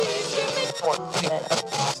Hello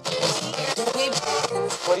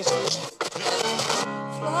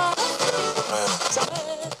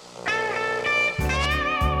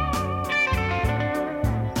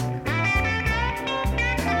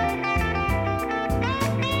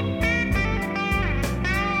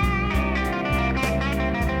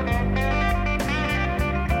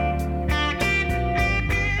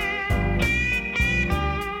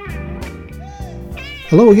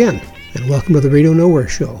again, and welcome to the Radio Nowhere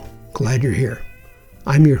Show. Glad you're here.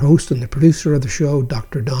 I'm your host and the producer of the show,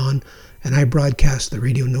 Dr. Don, and I broadcast the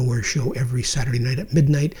Radio Nowhere Show every Saturday night at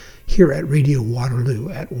midnight here at Radio Waterloo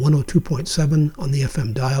at 102.7 on the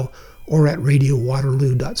FM dial or at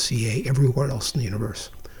radiowaterloo.ca everywhere else in the universe.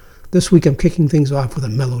 This week I'm kicking things off with a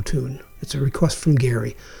mellow tune. It's a request from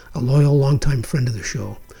Gary, a loyal, longtime friend of the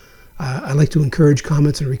show. I like to encourage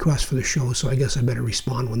comments and requests for the show, so I guess I better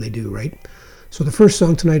respond when they do, right? So the first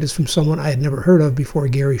song tonight is from someone I had never heard of before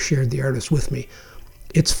Gary shared the artist with me.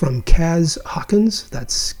 It's from Kaz Hawkins,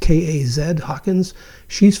 that's K-A-Z Hawkins.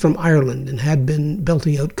 She's from Ireland and had been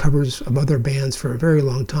belting out covers of other bands for a very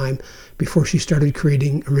long time before she started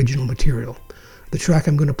creating original material. The track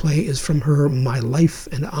I'm going to play is from her My Life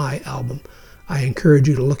and I album. I encourage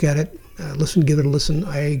you to look at it, give it a listen.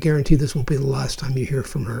 I guarantee this won't be the last time you hear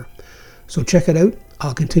from her. So check it out.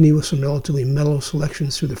 I'll continue with some relatively mellow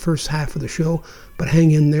selections through the first half of the show, but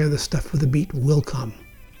hang in there, the stuff with the beat will come.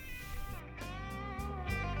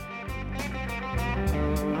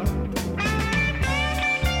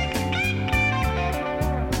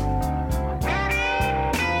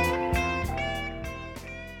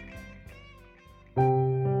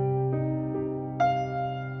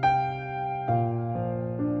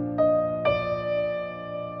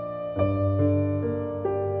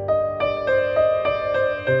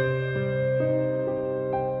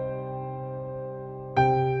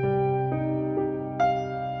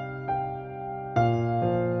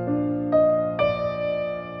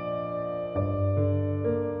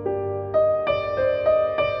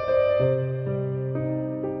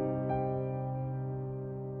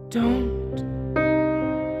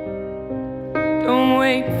 Don't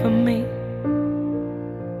wait for me.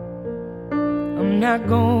 I'm not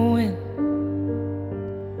going,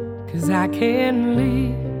 'cause I can't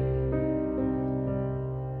leave.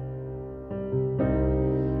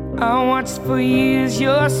 I watched for years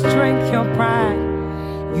your strength, your pride.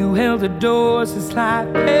 You held the doors as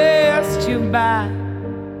life passed you by.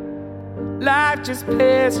 Life just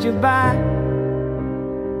passed you by.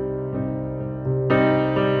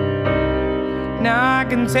 Now I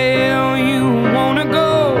can tell you wanna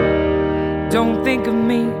go. Don't think of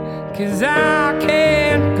me, 'cause I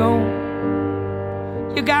can't go.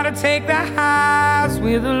 You gotta take the highs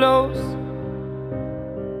with the lows.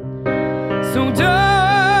 So don't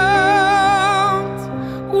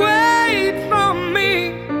wait for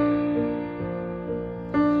me.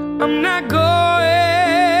 I'm not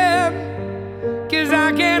going, 'cause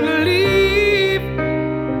I can't leave.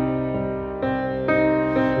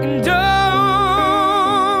 And don't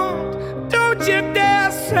you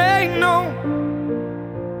dare say no,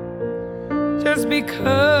 just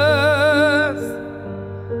because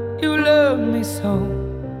you love me so.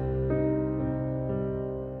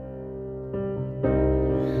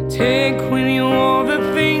 Take with you all the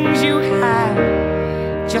things you had.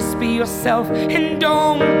 Just be yourself and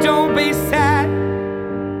don't be sad,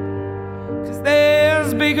 'cause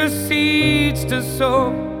there's bigger seeds to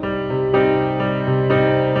sow.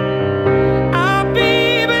 I'll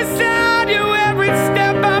be beside you every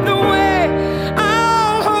step of the way.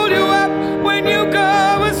 I'll hold you up when you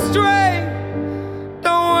go astray.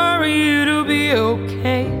 Don't worry, it'll be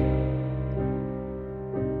okay.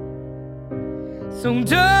 So don't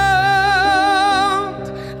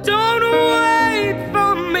wait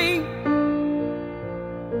for me.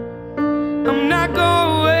 I'm not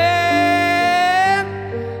going,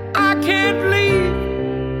 I can't leave.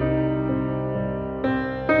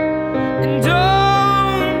 And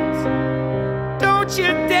don't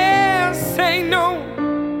you dare say no,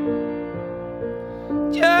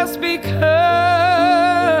 just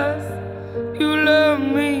because you love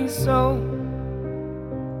me so.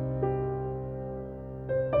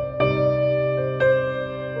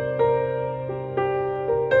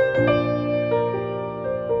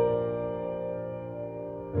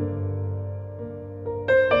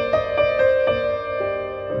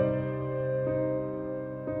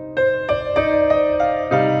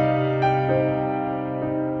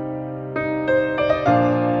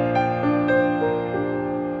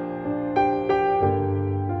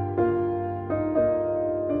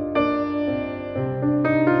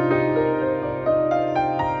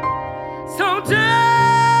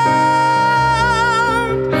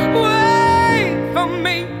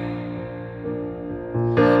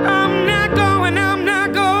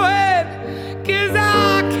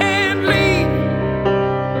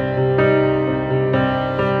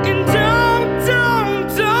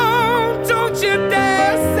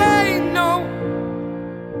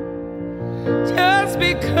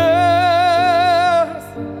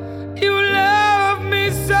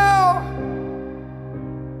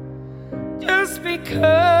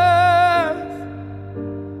 because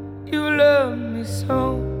you love me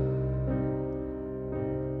so.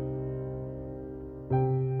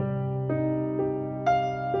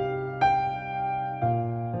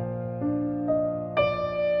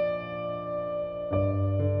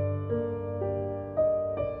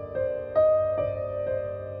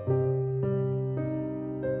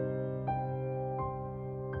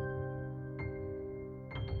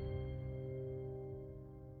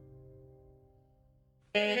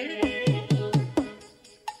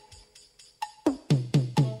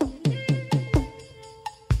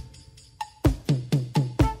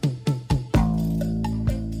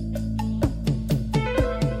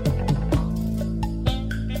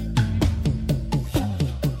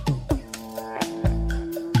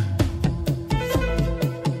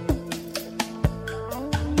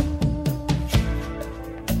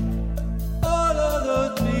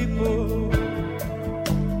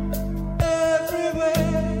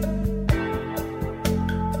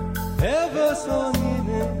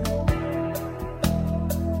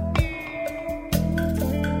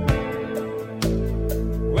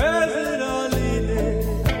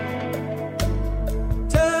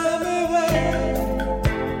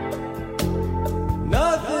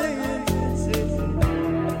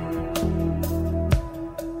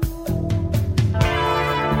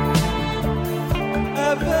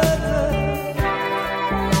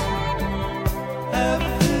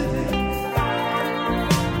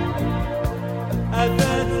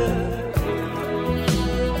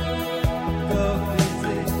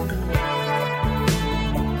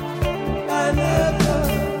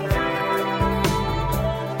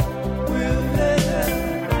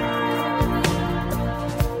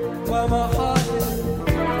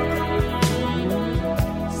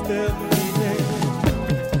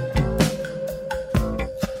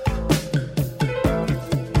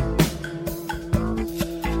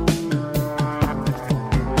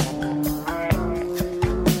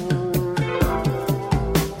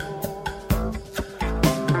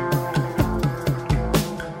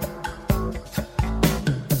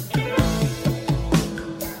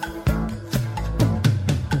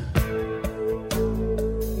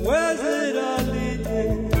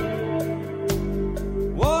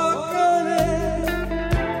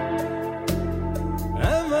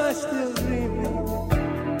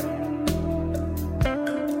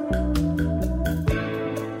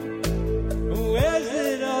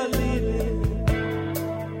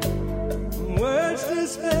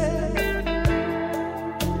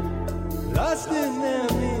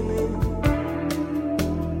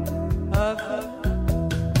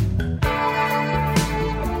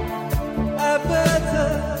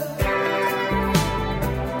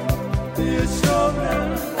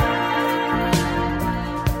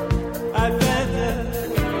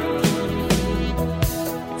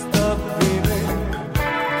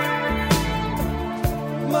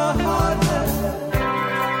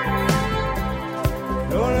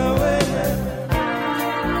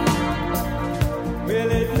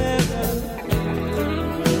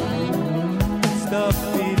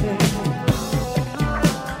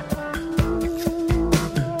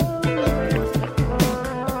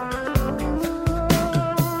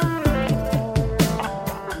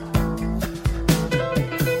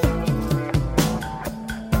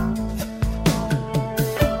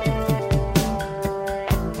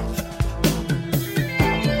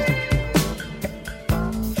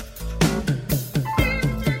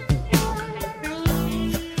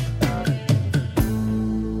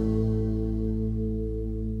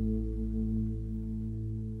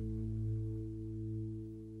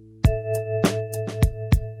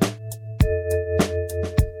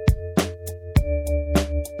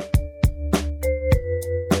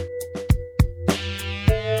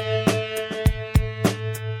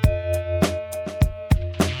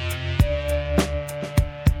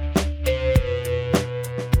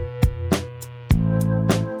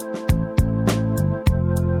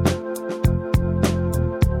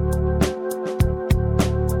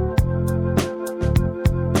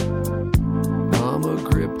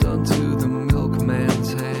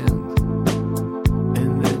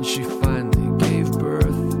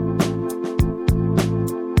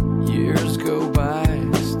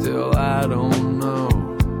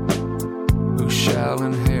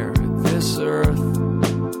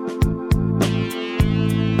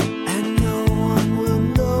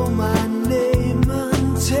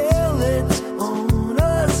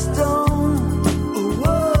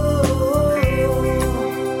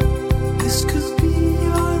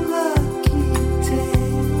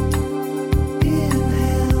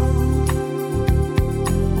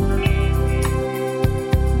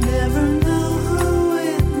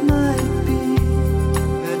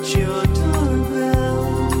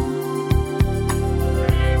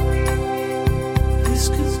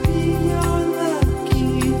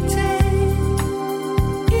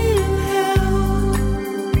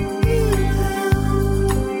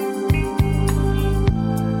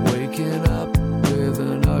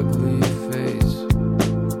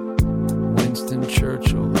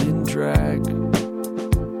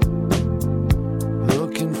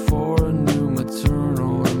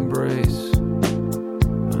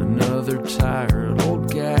 tired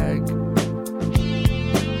old gag.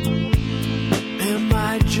 Am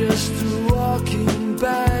I just a walking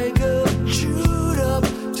bag of chewed up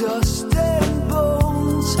dust and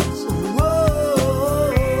bones?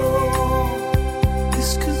 Whoa,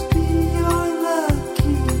 this could be your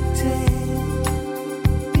lucky day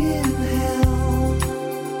in hell.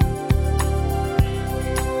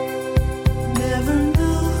 Never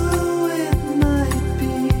know who it might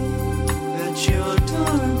be at your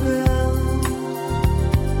doorbell.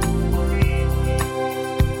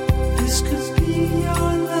 This could be your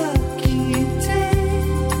lucky day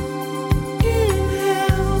in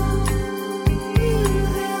hell, in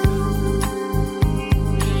hell.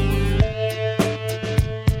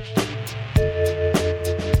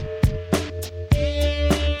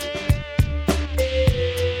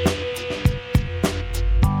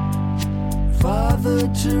 Father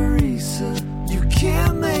Teresa, you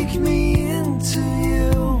can't make me into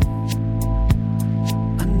you.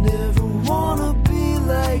 I never wanna be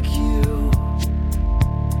like you.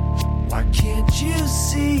 Why can't you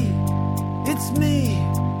see it's me?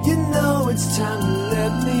 You know it's time to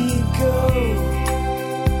let me go.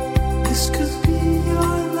 This could be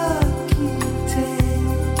your lucky day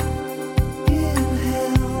in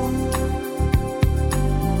hell.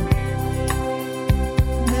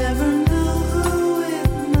 Never know who it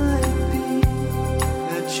might be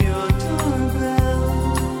at your doorbell.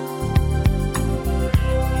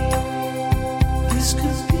 This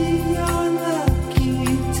could be your lucky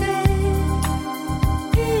day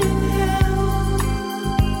in hell,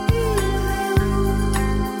 in hell,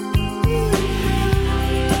 in hell.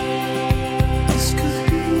 This could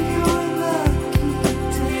be your lucky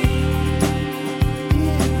day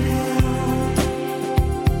in hell.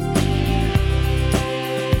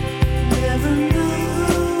 Never know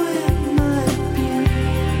who it might be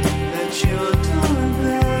at your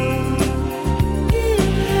doorbell in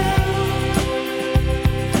hell.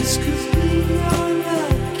 This could be your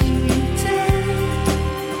lucky day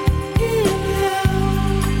in hell,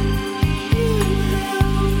 in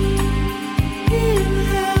hell, in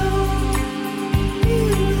hell,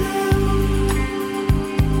 in hell.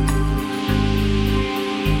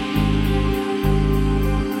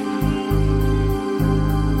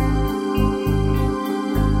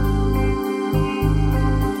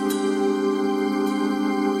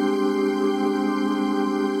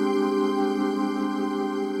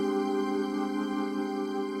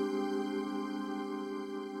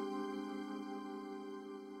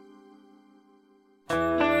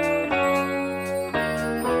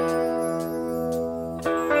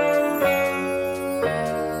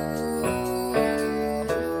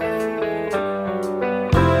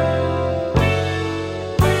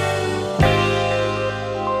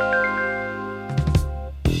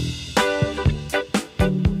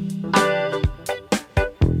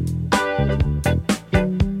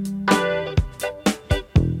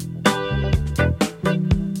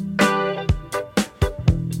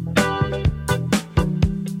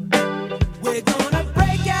 We're gonna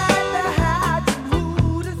break out the hides and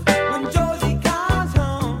hooters when Josie comes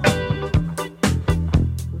home.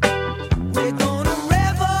 We're gonna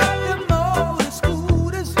rev up the motor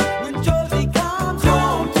scooters when Josie comes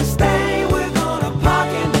home to stay. We're gonna park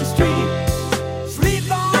in the street,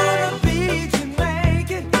 sleep on the beach and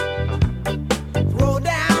make it. Throw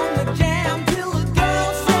down the jam till the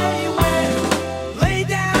girls say when. Lay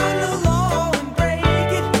down the law and break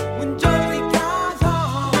it when Josie comes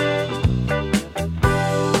home.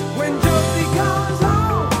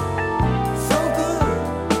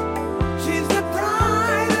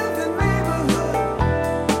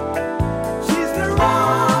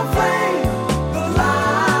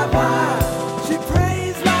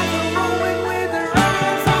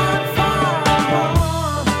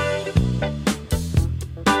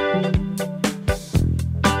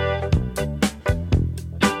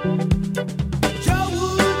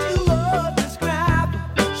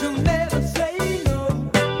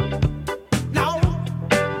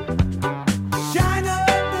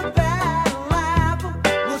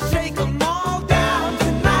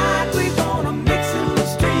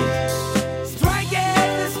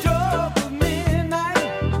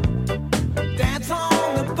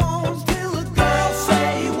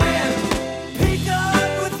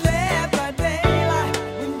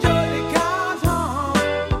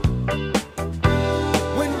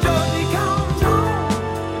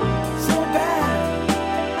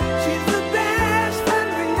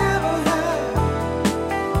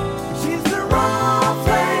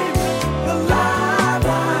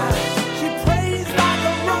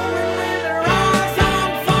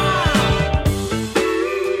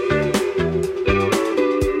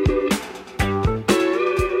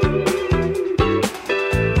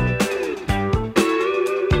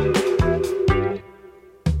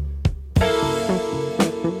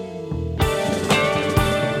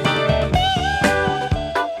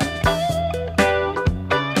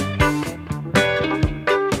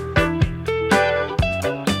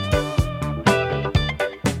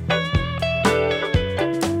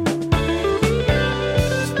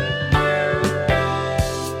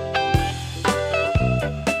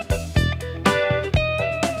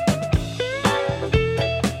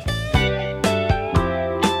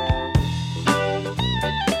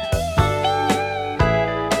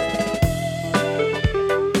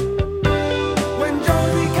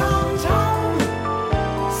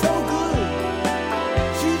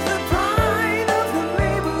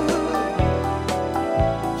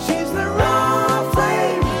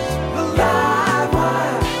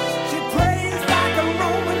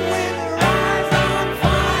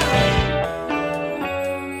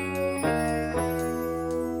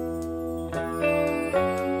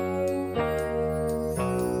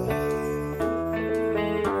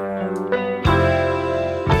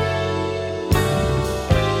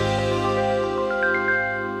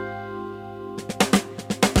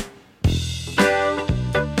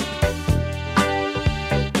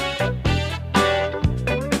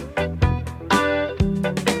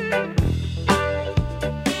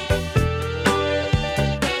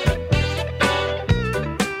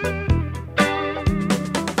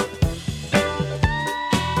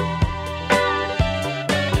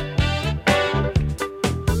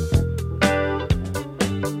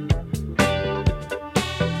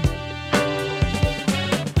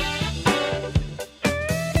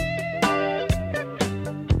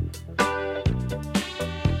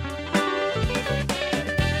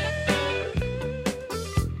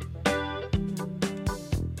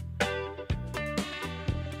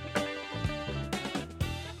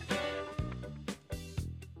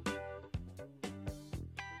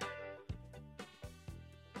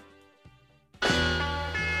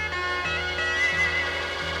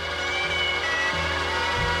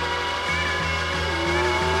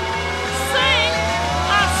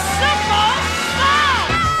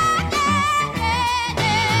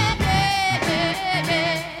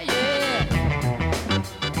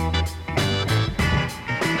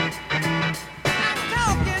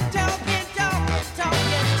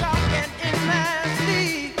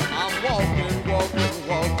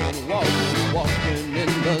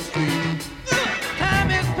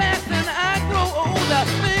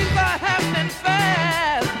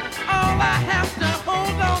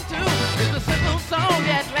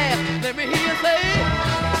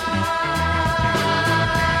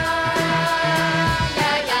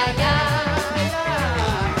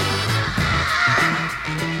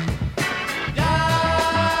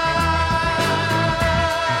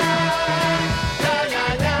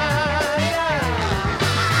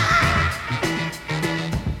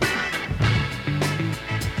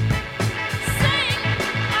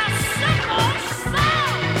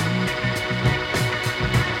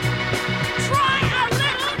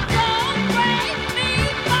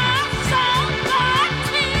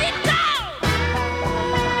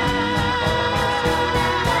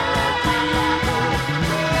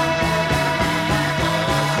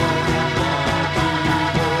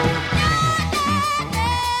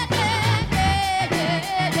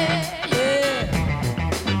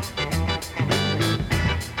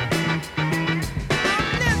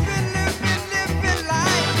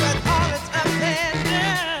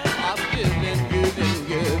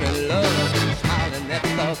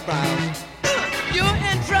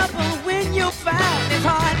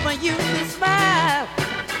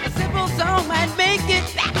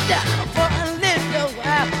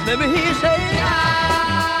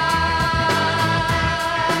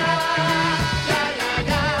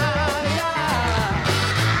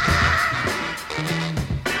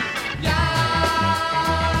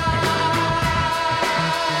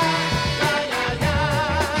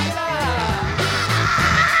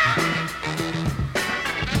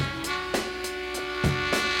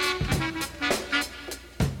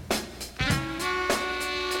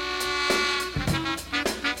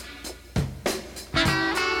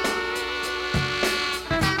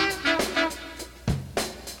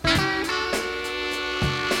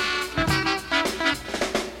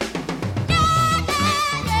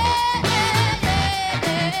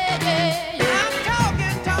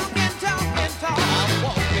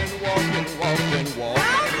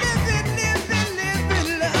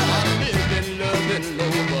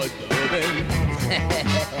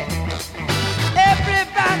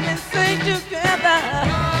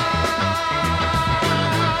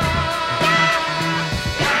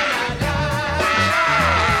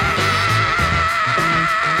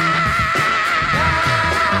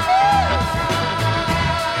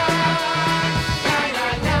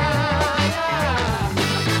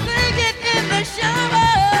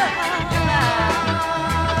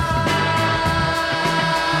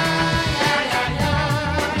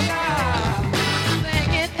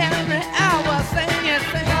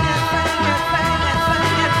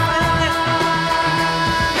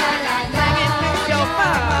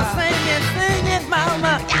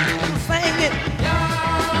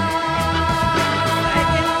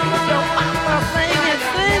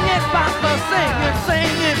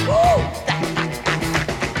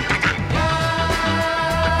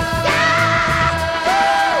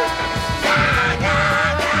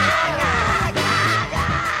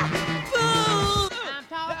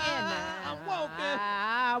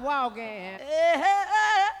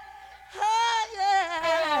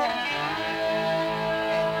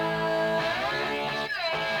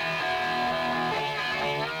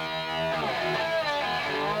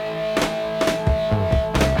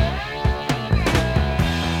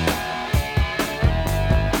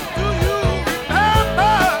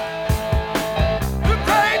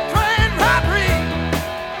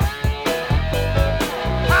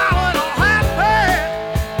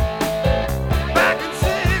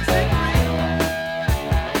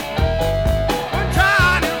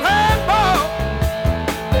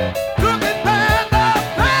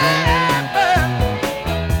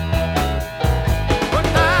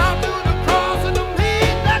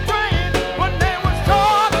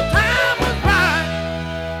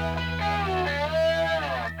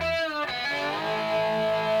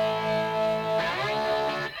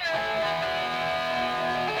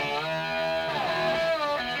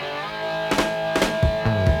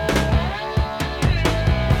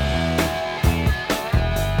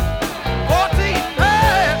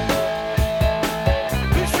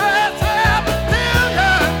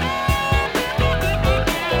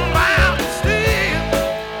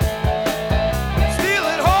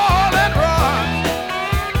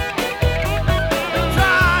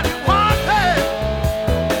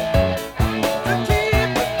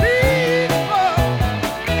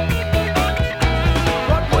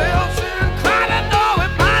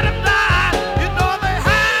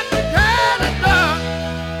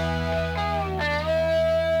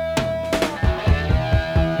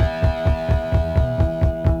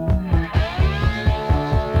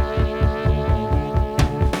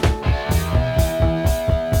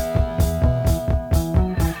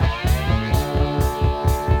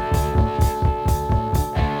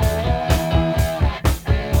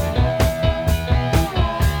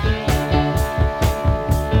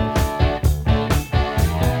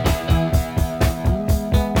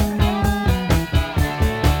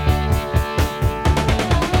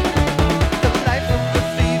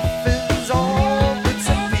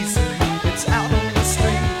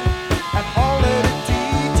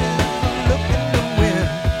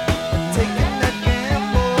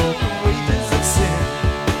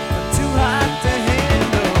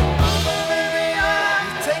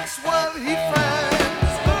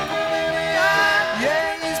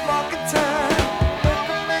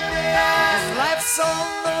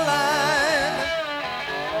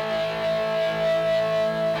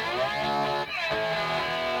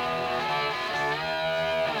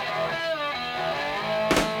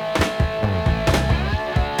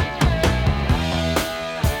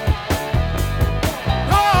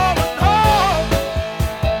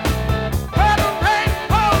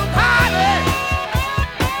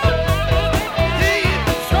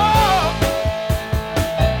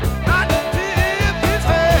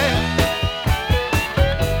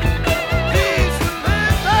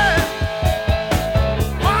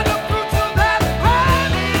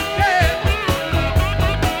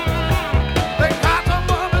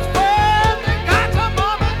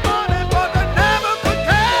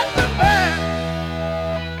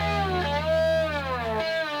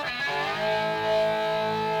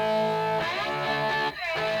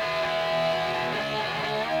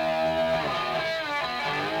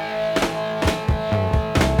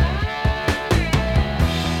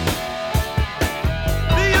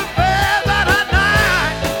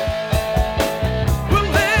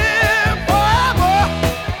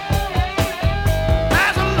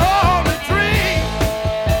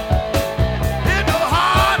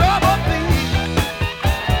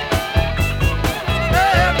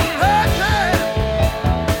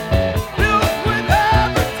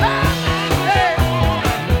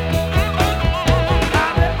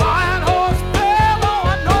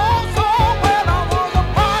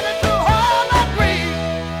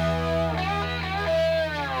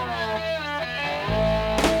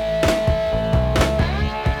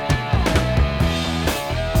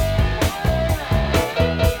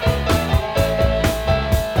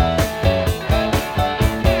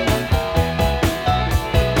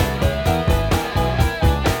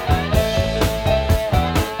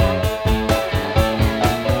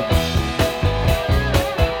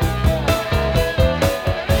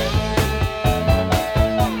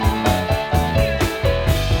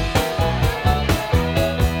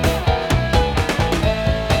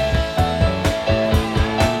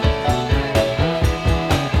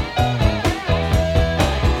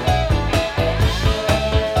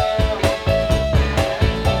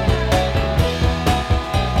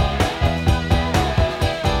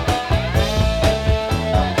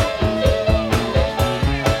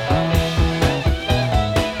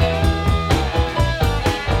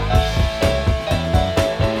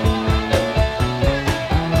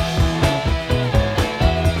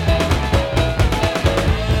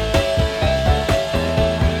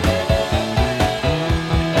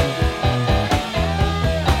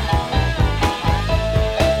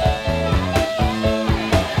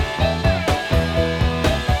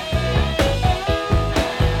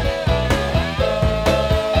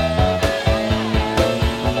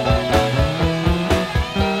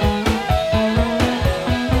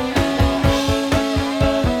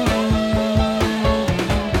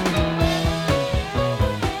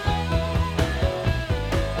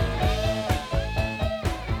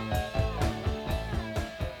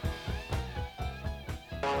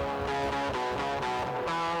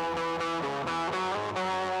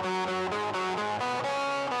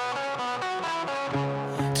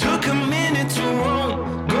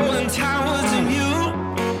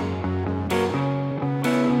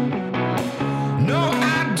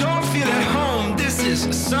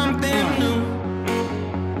 something new.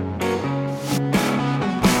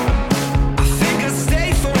 I think I'll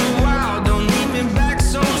stay for a while, don't need me back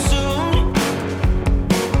so soon.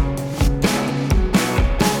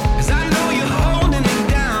 'Cause I know you're holding it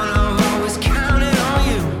down, I've always counted on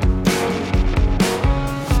you.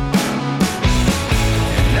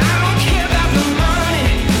 And I don't care about the money,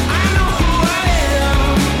 I know who I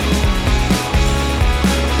am.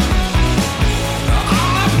 All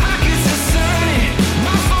my pockets are sunny,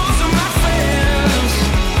 my foes are my friends.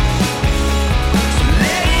 So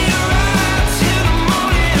let it ride till the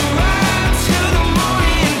morning, ride till the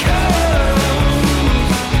morning comes.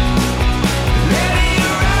 Let it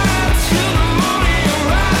ride till the morning,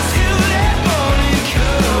 ride till that morning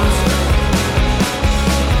comes.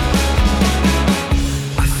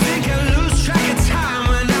 I think I lose track of time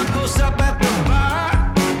when I post up at the bar.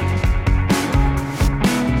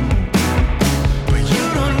 But you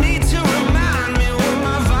don't need to remind me what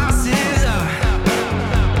my vices are.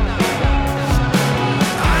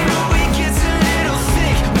 I know it gets a little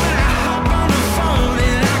thick when I hop on the phone,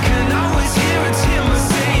 and I can always hear a timber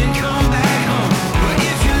saying, "Come back home." But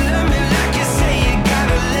if you love me like you say, you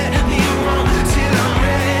gotta let me roam till I'm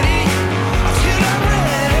ready, till I'm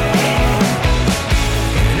ready.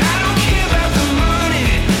 And I don't care about the money,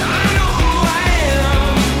 I know who I am.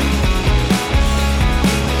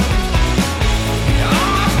 All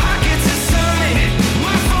my pockets are sunny,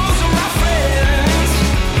 my foes are my friends.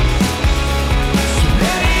 So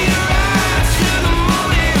let it ride till the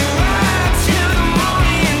morning, ride till the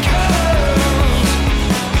morning comes.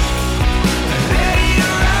 Let it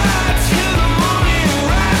ride till the morning,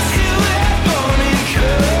 ride till that morning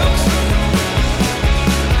comes.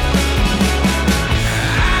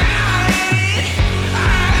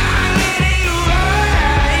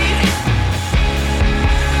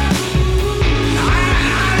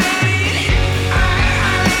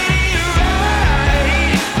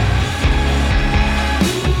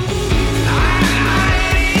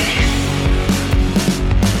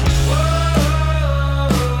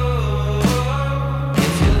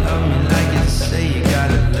 If you love me like you say, you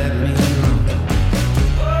gotta let me know.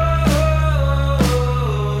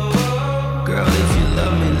 Girl, if you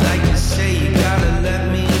love me like you say, you gotta let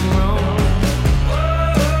me know.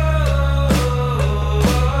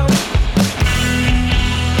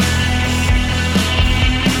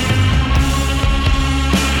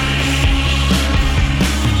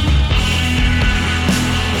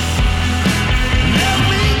 Let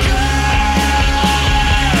me go.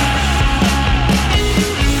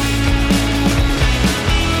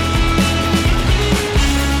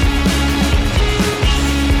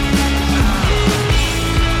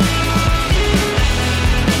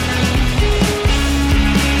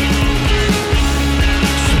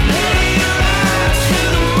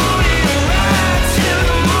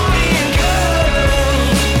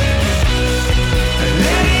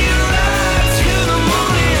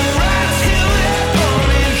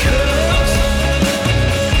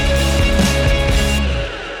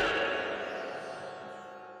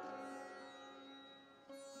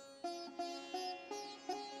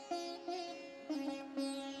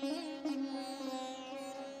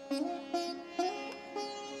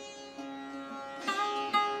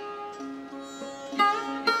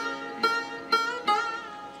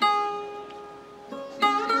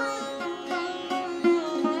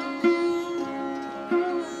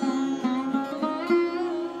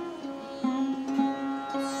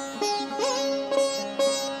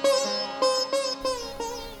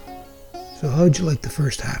 So how'd you like the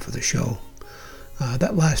first half of the show?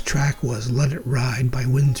 That last track was Let It Ride by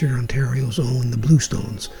Windsor, Ontario's own The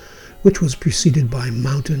Bluestones, which was preceded by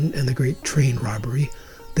Mountain and the Great Train Robbery,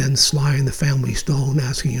 then Sly and the Family Stone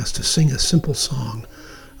asking us to sing a simple song.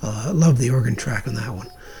 Love the organ track on that one.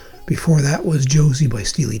 Before that was Josie by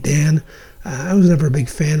Steely Dan. I was never a big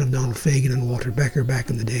fan of Donald Fagen and Walter Becker back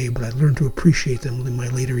in the day, but I learned to appreciate them in my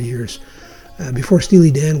later years. Before Steely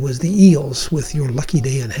Dan was the Eels with Your Lucky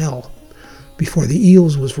Day in Hell. Before the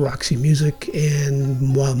Eels was Roxy Music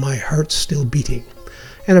and While My Heart's Still Beating.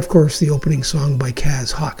 And of course the opening song by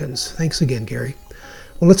Kaz Hawkins. Thanks again, Gary.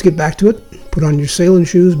 Well, let's get back to it. Put on your sailing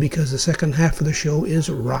shoes because the second half of the show is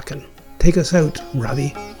rockin'. Take us out,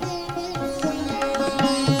 Ravi.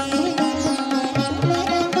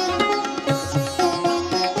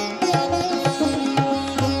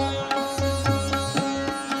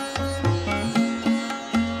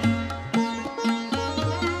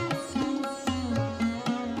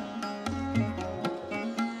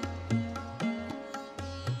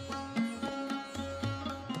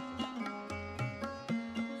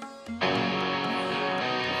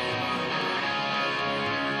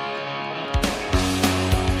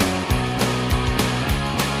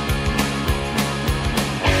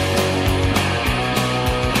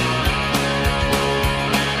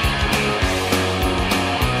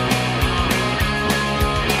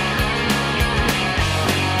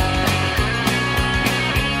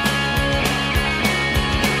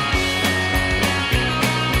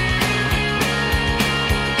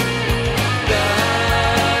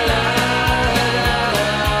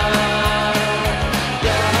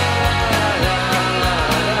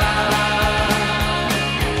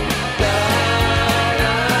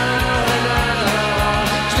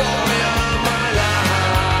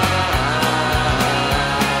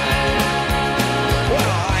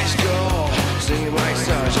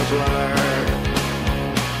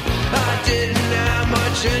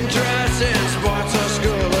 much interest in sports or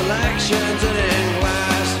school elections and in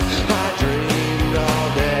class. I dreamed all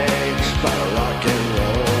day about a rock and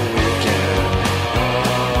roll weekend.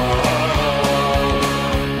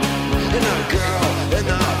 And a girl in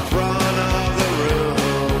the front of the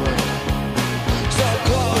room, so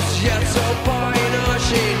close yet so far, you know,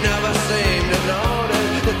 she never seemed to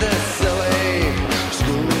notice that this silly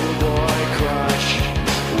schoolboy crush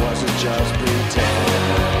wasn't just pretend.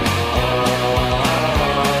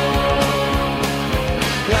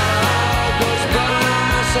 Life goes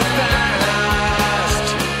by so fast.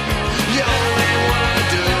 You only wanna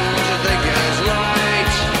do what you think is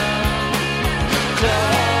right.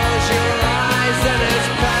 Close your eyes and it's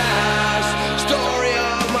past. Story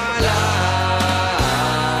of my life.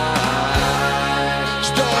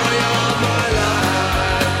 Story of my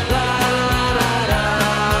life. La la la la.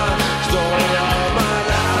 Story of my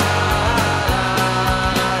life.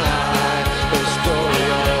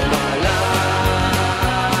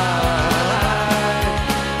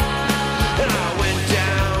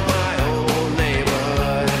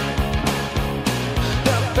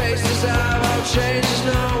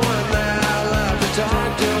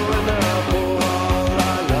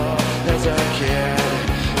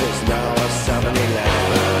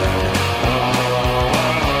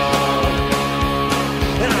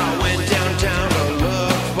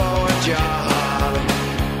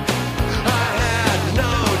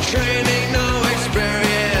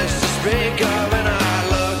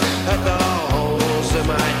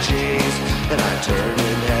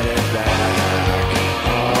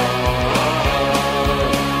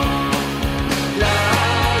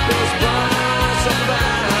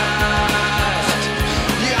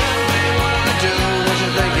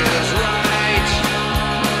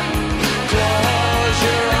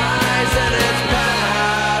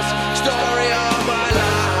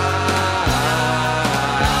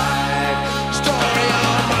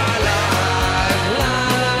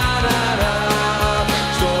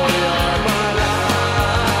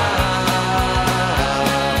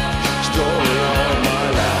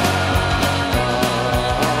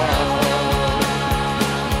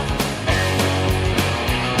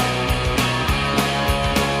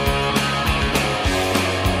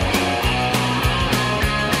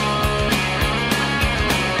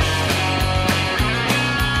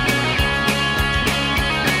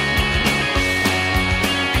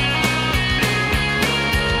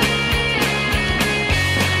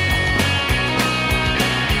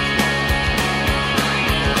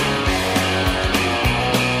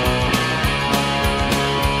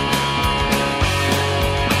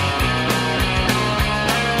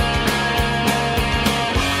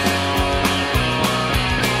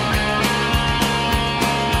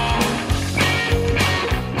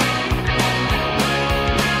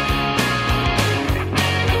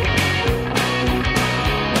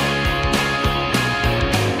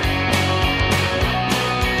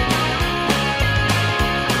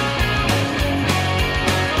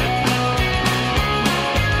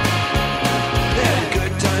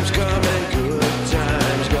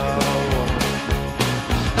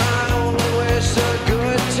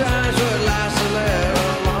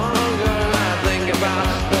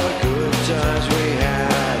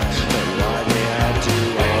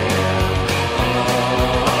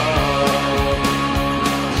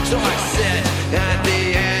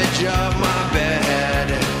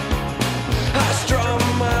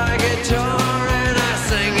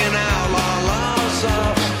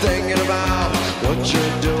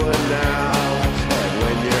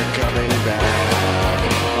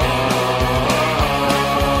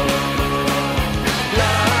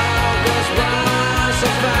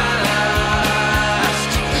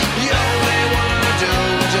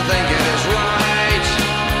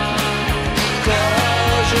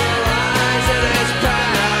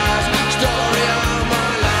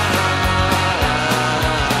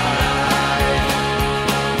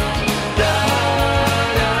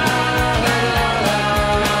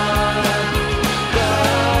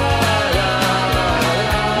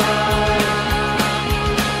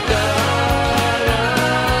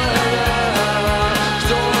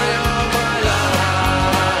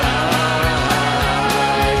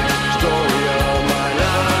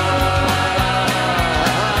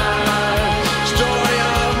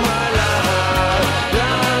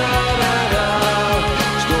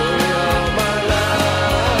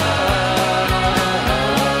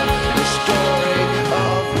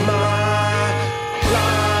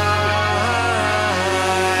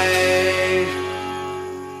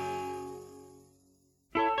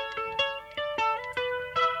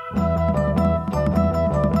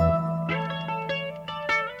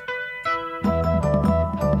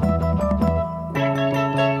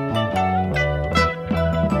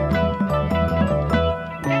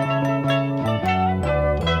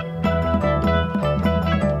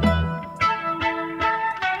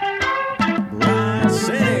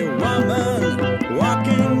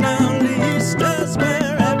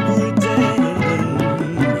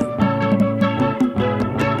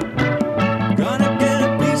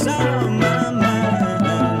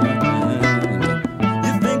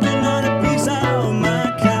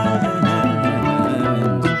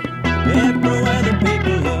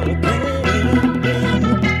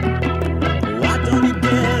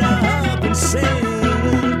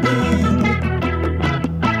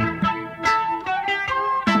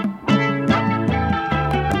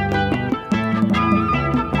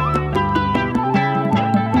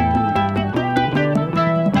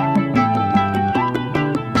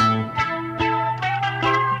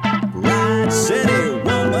 City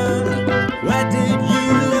woman, where did you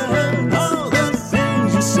learn all the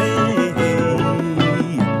things you say?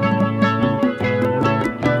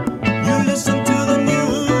 You listen to the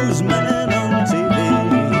newsman on TV.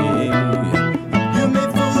 You may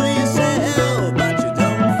fool yourself, but you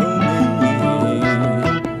don't fool me.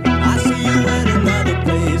 I see you at another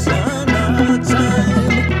place, another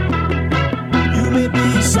time. You may be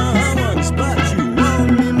someone's, but you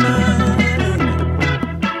won't be mine.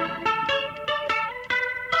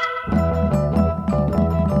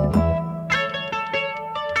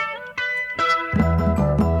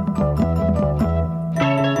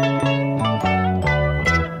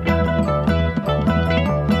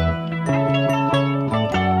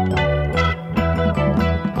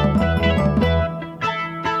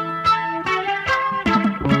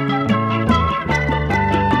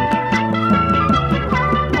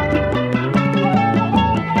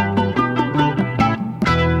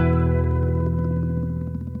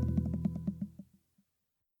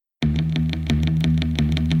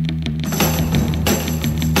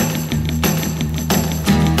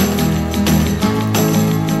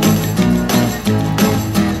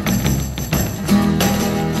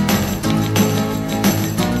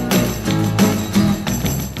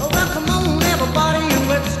 Well, come on, everybody, and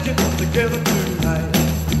let's get together tonight.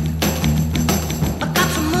 I got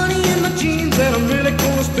some money in my jeans, and I'm really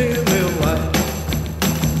gonna spend it right.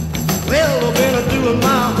 Well, I've been doing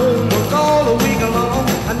my homework all the week long,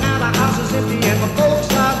 and now the house is empty and my folks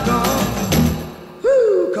are gone.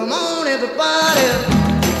 Woo, come on, everybody.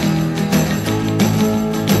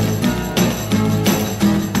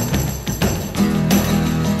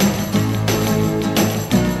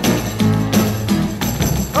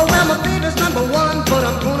 Oh, well, my baby's number one, but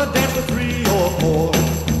I'm gonna dance with 3 or 4.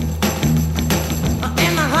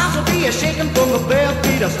 And the house will be a-shaking from the bare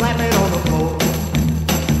feet a-slapping on the floor.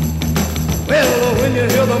 Well, when you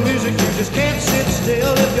hear the music, you just can't sit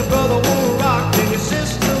still. If your brother won't rock, then your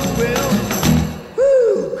sister will.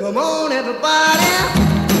 Woo, come on, everybody.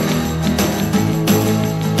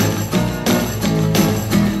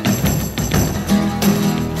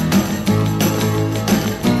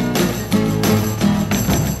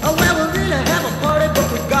 Oh, well, we really have a party, but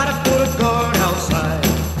we gotta put a guard outside.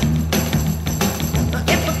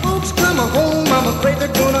 If the folks come home, I'm afraid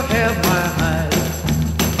they're gonna have my hide.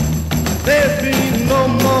 There'll be no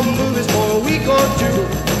more movies for a week or two.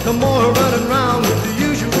 No more running around with the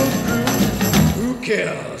usual crew. Who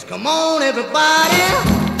cares? Come on, everybody.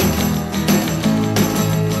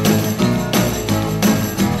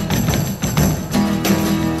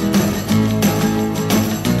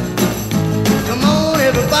 Come on,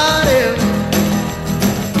 everybody.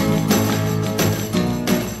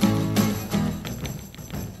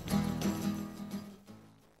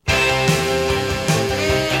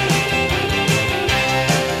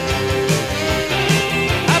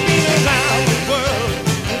 I've been around the world,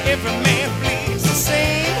 and every man plays the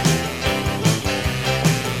same.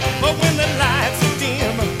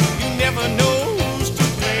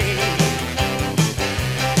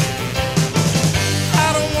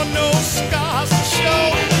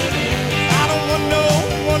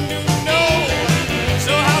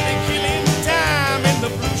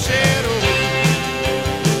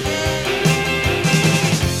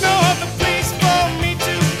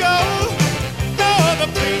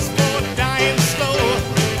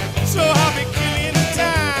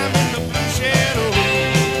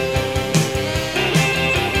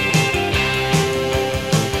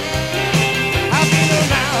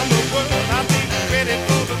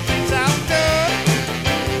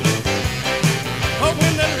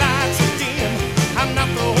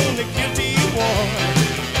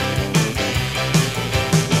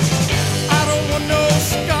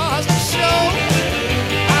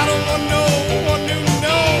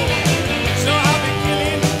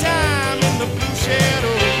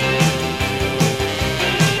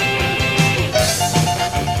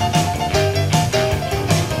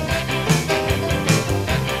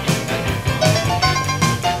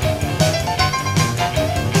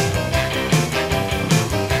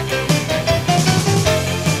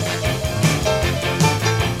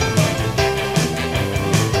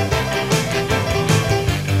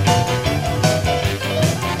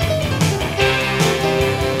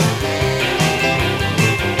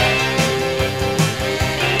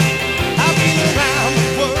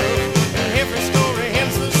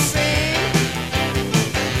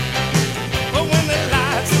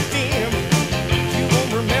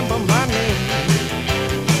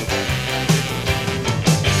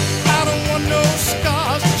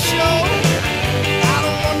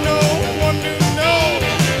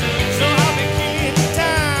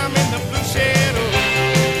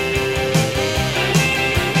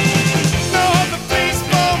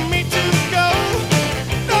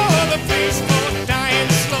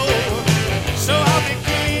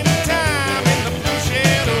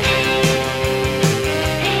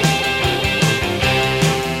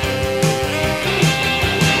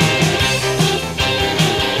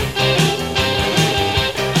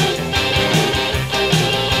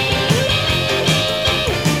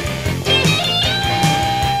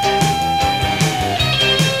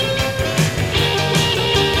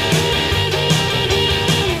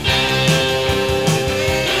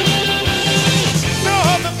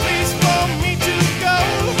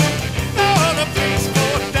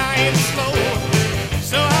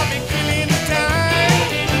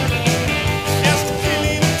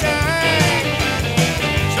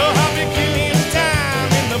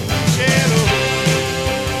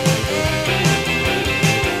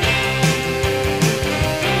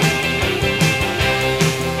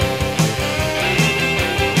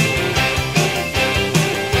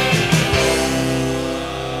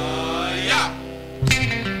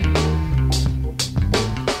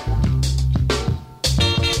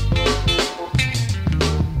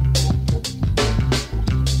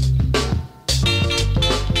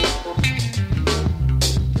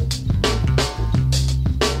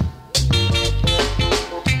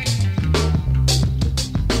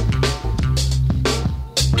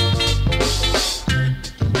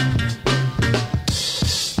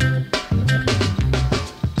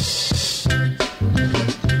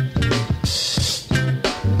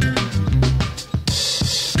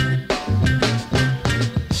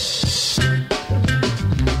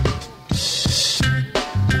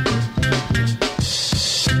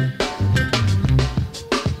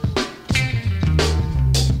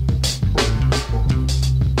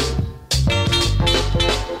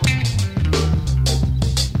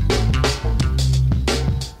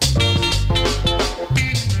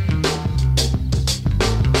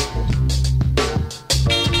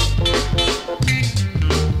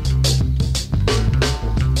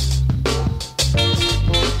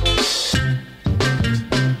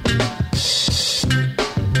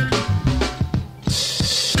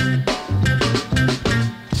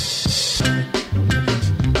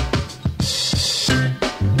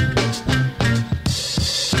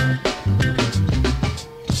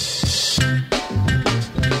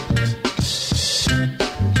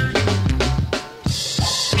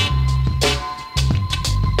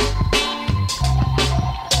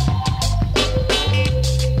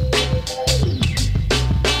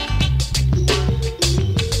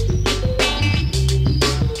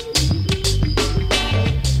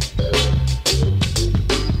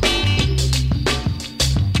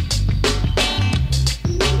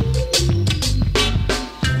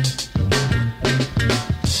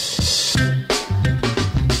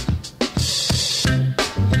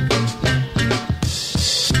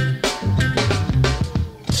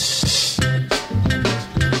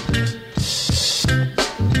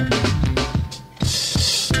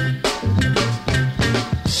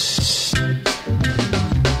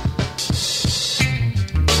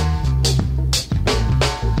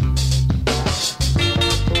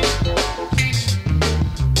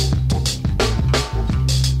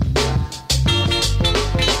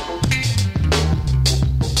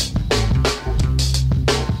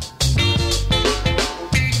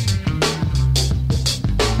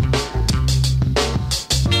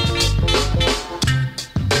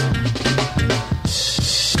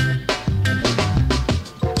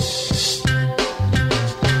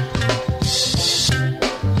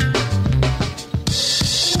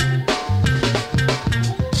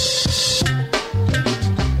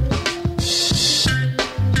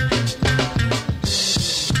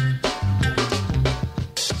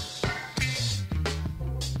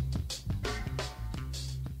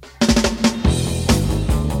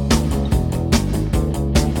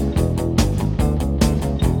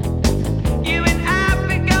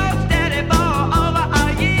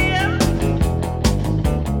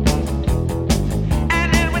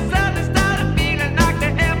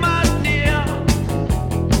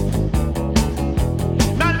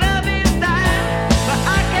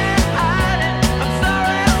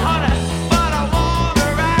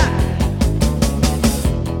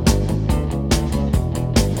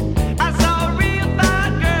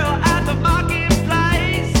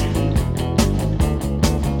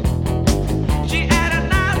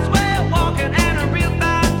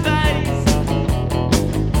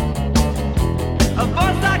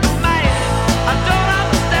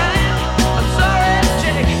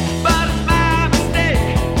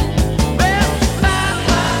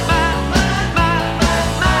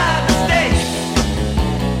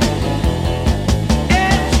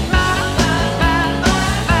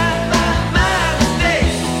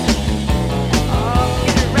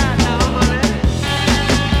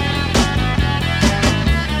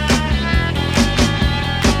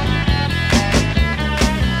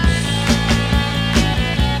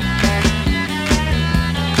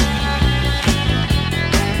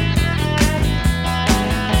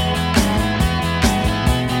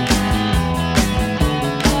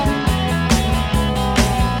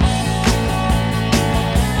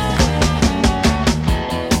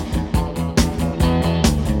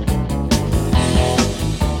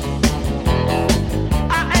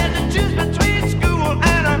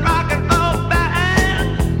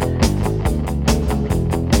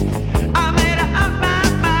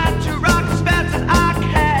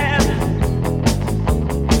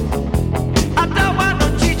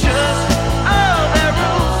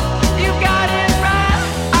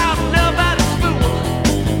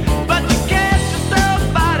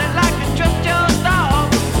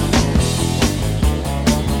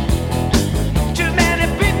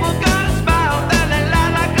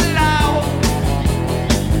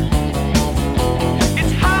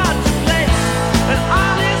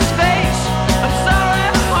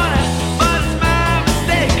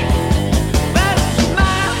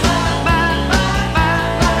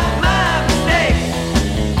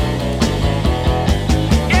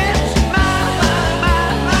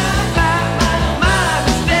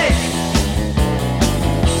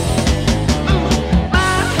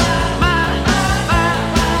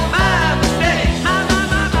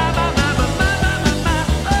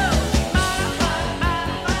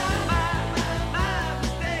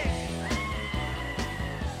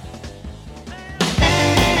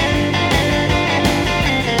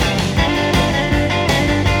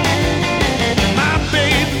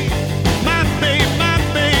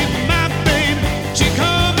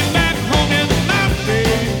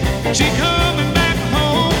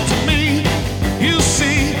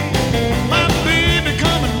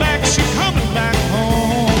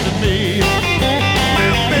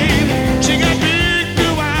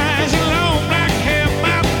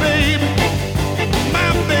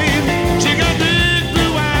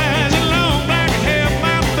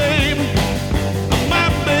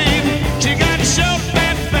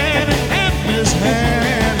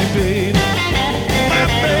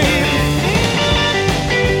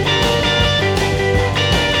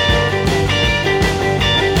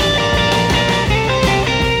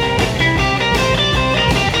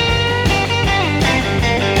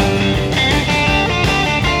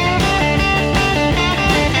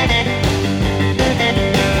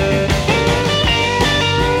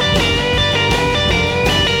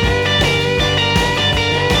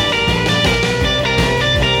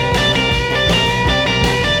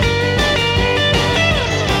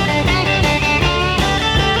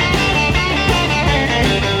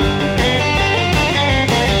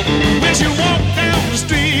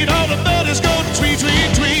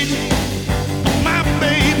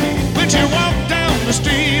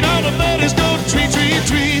 the birdies go tweet, tweet,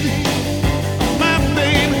 tweet. My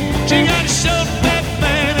baby, she got a short fat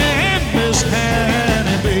fanny and Miss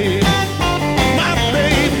Hanny, baby. My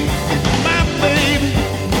baby, my baby,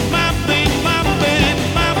 my baby, my baby,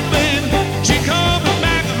 my baby. She coming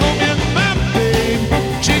back home, yeah, my baby.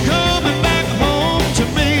 She coming back home to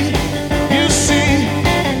me. You see,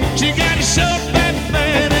 she got a short fat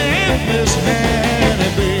fanny and Miss Hanny,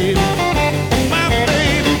 baby. My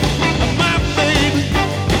baby, my baby,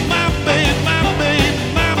 my baby, my baby,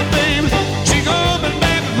 my baby. She coming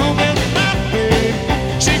back home, yeah, my baby.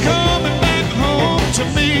 She coming back home to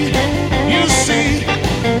me. You see,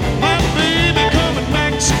 my baby coming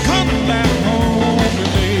back, she coming back home to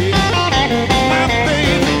me. My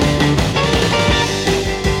baby.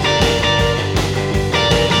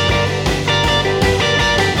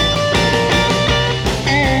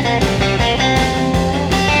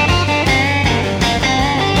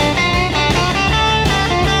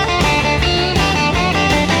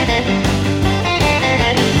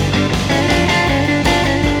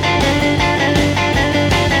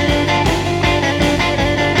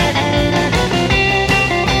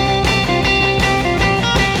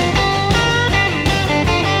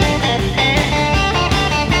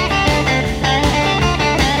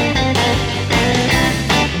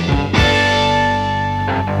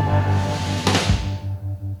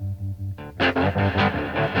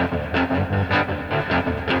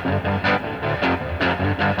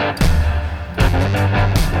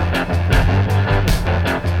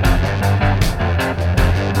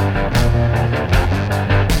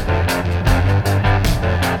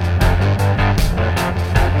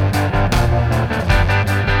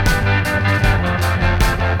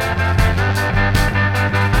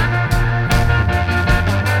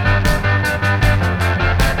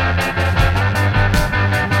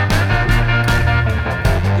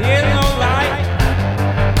 There's no light,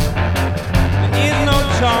 there is no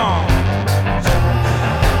charm.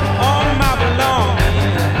 All my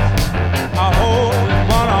belongings I hold with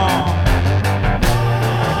one arm.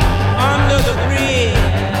 Under the bridge,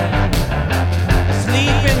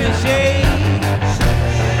 sleep in the shade.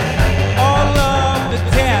 All of the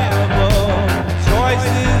terrible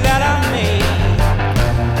choices that I made.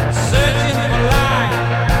 Searching for life,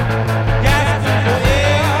 gasping for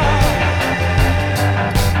air.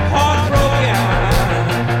 Heartbroken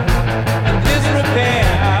in disrepair.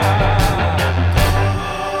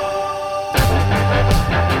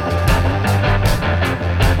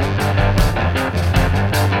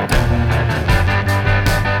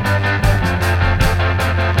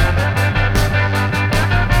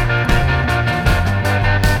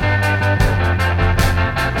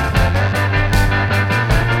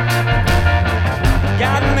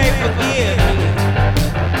 God may forgive me,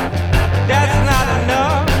 that's not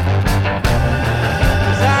enough.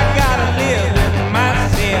 'Cause I gotta live with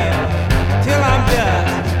myself till I'm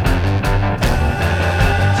dust.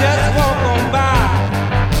 Just walk on by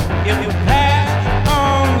if you pass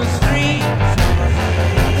on the street.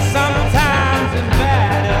 Sometimes in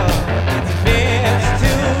battle, it's best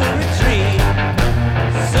to retreat.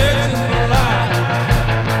 Searching for life,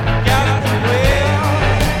 got to well.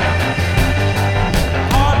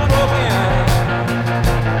 Heartbroken,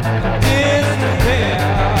 disrepair.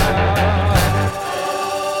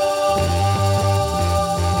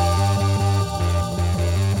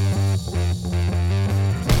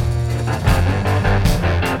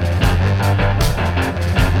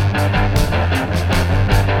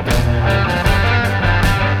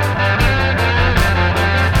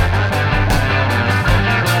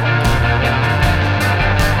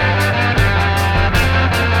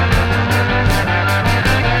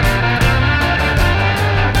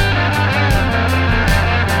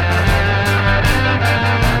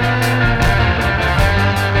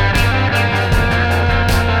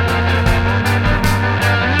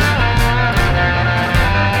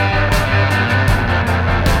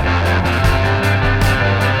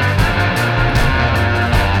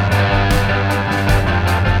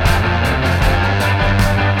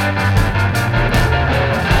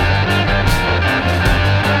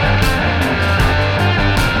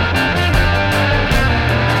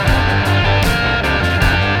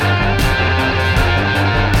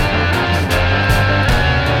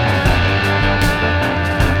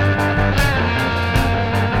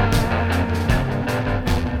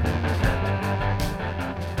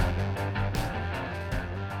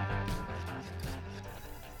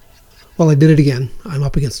 Well, I did it again. I'm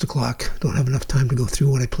up against the clock. Don't have enough time to go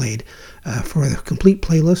through what I played. For the complete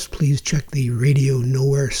playlist, please check the Radio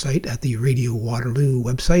Nowhere site at the Radio Waterloo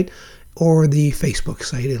website or the Facebook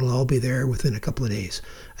site. It'll all be there within a couple of days.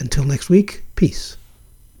 Until next week, peace.